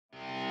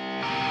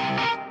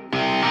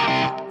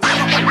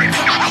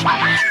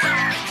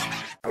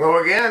Hello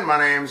again, my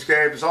name's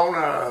Gabe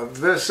Zolna.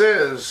 This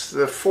is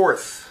the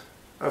 4th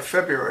of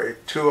February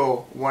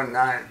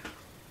 2019.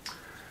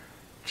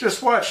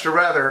 Just watched a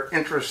rather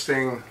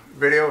interesting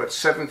video. It's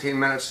 17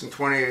 minutes and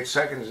 28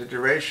 seconds of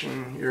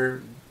duration.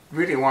 You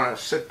really want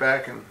to sit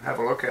back and have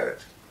a look at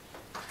it.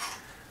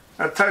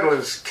 The title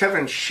is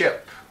Kevin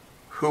Shipp,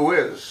 Who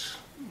is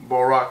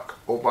Barack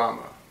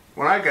Obama?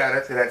 When I got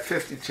it, it had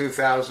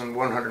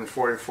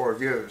 52,144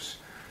 views.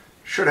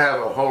 Should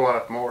have a whole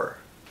lot more.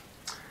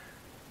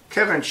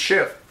 Kevin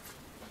Shipp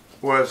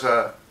was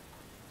a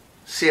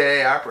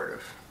CIA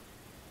operative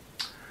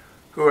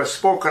who has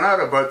spoken out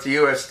about the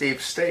U.S.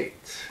 deep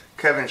state.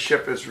 Kevin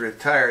Shipp is a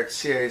retired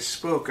CIA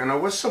spook and a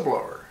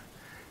whistleblower.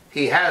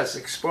 He has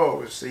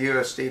exposed the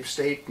U.S. deep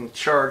state and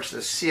charged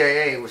the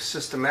CIA with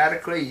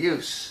systematically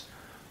use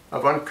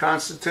of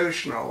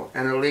unconstitutional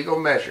and illegal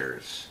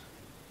measures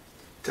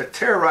to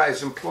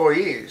terrorize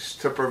employees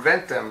to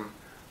prevent them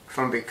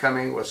from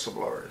becoming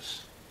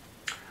whistleblowers.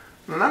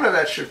 None of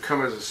that should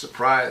come as a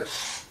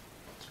surprise.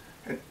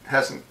 It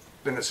hasn't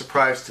been a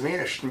surprise to me,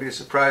 and it shouldn't be a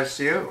surprise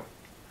to you.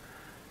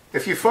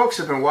 If you folks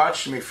have been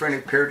watching me for any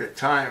period of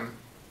time,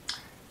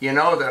 you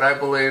know that I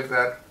believe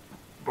that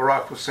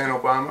Barack Hussein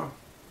Obama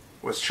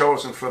was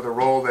chosen for the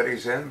role that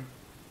he's in,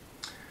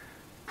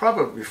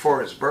 probably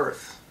before his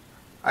birth.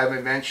 I've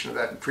made mention of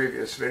that in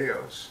previous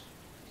videos.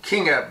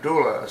 King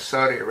Abdullah of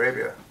Saudi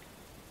Arabia.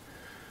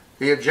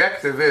 The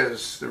objective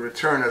is the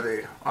return of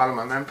the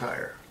Ottoman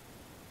Empire,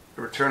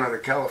 the return of the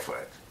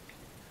Caliphate.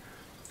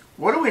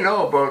 What do we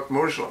know about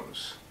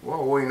Muslims?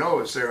 Well, what we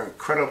know is they're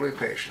incredibly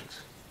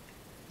patient.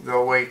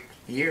 They'll wait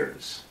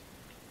years.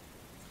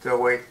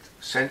 They'll wait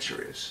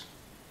centuries.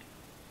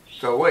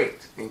 They'll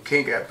wait, in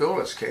King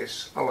Abdullah's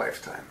case, a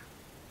lifetime.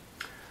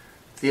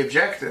 The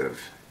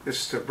objective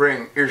is to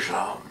bring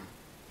Islam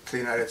to the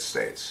United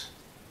States.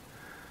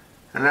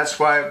 And that's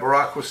why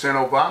Barack Hussein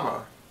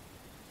Obama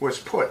was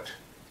put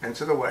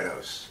into the White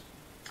House.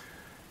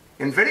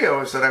 In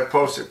videos that I've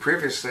posted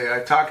previously, I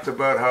talked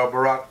about how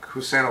Barack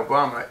Hussein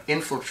Obama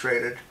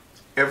infiltrated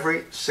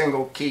every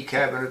single key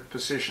cabinet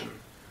position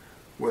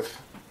with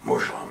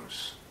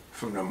Muslims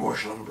from the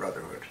Muslim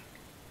Brotherhood.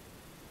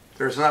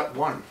 There's not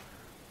one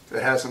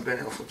that hasn't been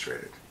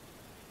infiltrated.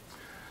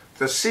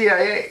 The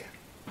CIA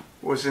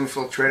was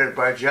infiltrated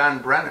by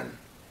John Brennan.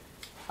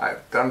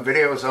 I've done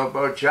videos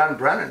about John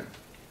Brennan.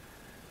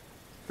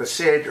 The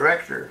CIA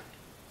director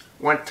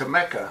went to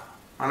Mecca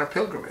on a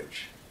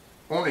pilgrimage.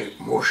 Only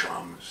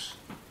Muslims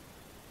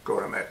go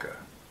to Mecca.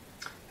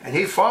 And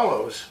he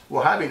follows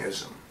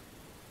Wahhabism,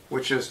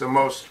 which is the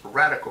most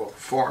radical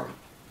form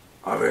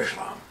of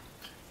Islam.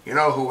 You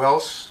know who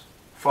else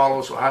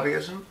follows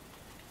Wahhabism?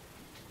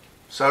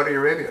 Saudi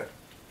Arabia.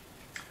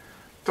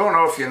 Don't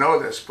know if you know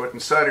this, but in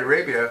Saudi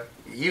Arabia,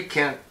 you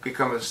can't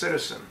become a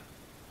citizen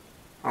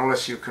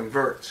unless you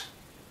convert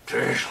to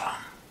Islam.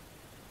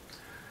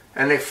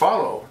 And they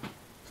follow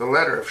the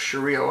letter of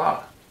Sharia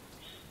law.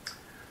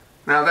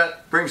 Now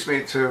that brings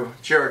me to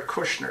Jared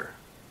Kushner,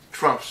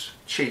 Trump's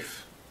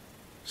chief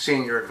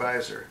senior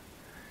advisor.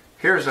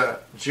 Here's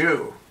a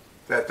Jew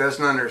that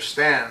doesn't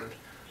understand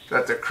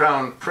that the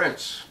crown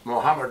prince,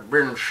 Mohammed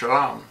bin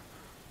Salman,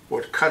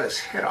 would cut his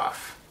head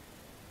off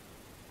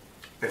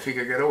if he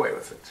could get away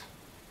with it.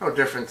 No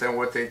different than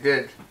what they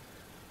did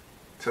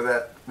to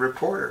that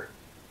reporter,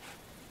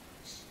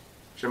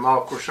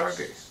 Jamal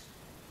Khashoggi.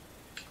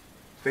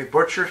 They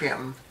butchered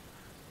him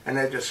and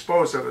they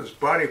disposed of his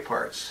body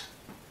parts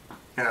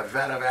in a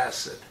vat of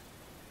acid.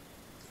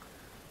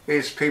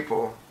 These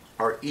people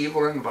are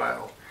evil and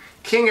vile.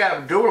 King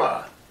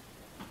Abdullah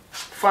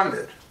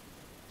funded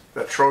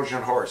the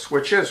Trojan horse,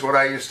 which is what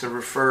I used to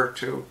refer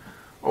to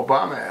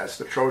Obama as,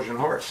 the Trojan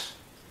horse.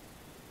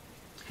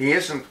 He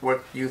isn't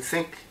what you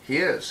think he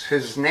is.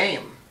 His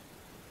name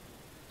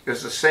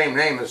is the same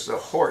name as the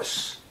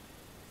horse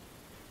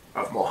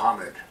of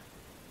Mohammed,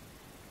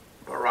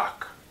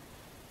 Barack.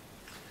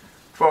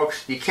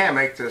 Folks, you can't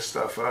make this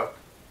stuff up.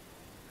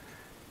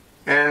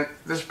 And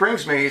this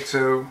brings me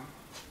to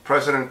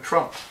President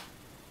Trump.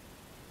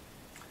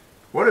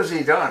 What has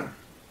he done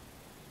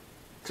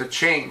to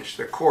change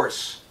the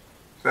course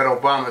that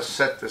Obama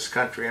set this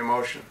country in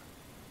motion?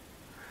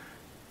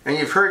 And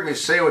you've heard me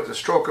say with the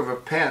stroke of a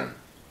pen,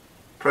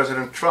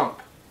 President Trump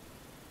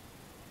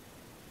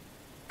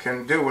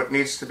can do what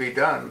needs to be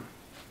done,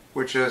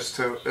 which is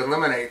to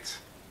eliminate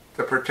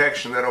the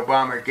protection that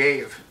Obama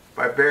gave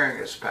by burying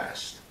his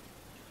past.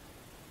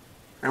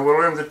 And we'll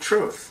learn the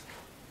truth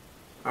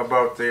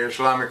about the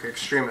Islamic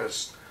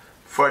extremist,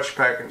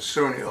 fudge-packing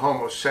Sunni,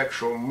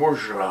 homosexual,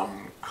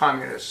 Muslim,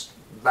 communist,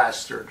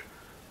 bastard,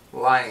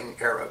 lying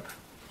Arab,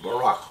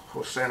 Barack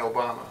Hussein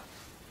Obama.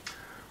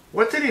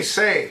 What did he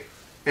say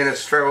in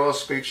his farewell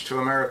speech to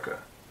America?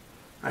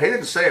 Now, he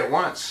didn't say it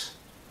once.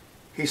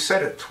 He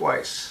said it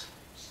twice.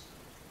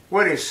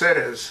 What he said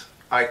is,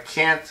 I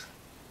can't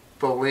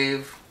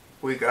believe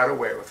we got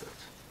away with it.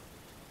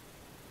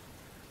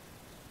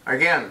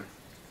 Again,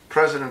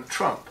 President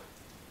Trump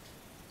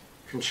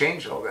can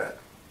change all that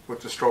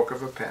with the stroke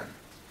of a pen.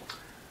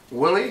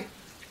 Will he?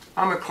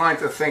 I'm inclined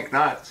to think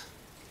not.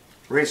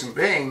 Reason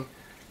being,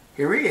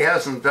 he really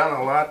hasn't done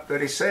a lot that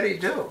he said he'd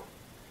do.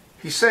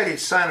 He said he'd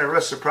sign a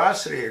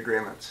reciprocity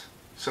agreement,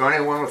 so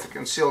anyone with a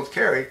concealed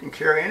carry can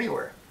carry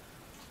anywhere.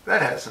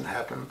 That hasn't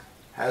happened,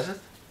 has it?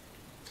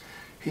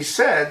 He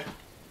said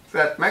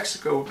that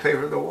Mexico would pay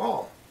for the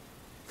wall.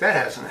 That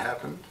hasn't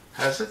happened,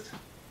 has it?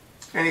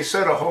 And he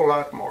said a whole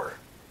lot more.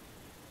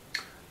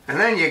 And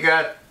then you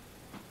got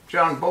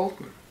John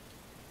Bolton.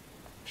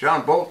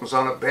 John Bolton's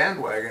on a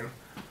bandwagon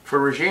for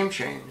regime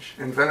change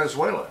in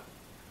Venezuela.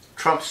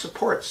 Trump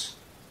supports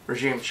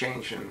regime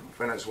change in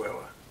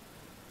Venezuela.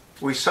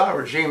 We saw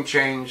regime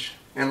change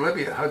in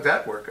Libya. How'd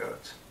that work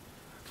out?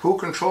 Who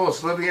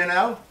controls Libya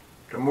now?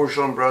 The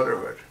Muslim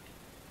Brotherhood.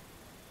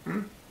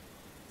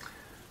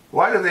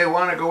 Why do they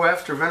want to go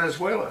after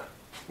Venezuela?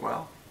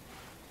 Well,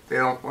 they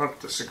don't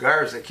want the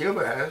cigars that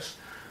Cuba has,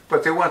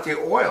 but they want the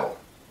oil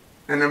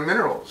and the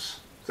minerals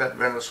that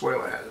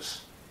Venezuela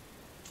has.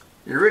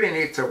 You really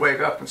need to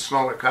wake up and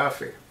smell the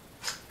coffee.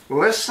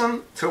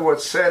 Listen to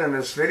what's said in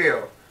this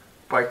video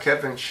by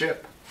Kevin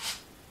Shipp,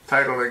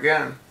 titled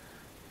again,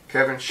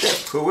 Kevin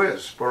Shipp, Who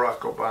is Barack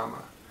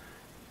Obama?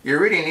 You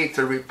really need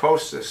to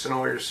repost this in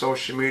all your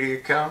social media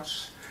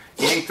accounts.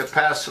 You need to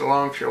pass it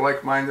along to your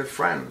like-minded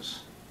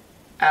friends.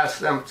 Ask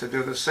them to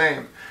do the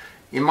same.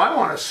 You might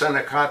want to send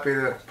a copy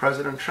to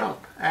President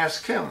Trump.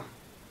 Ask him,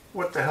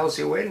 what the hell's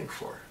he waiting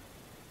for?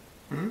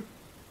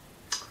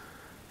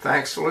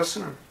 Thanks for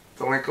listening.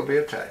 The link will be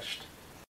attached.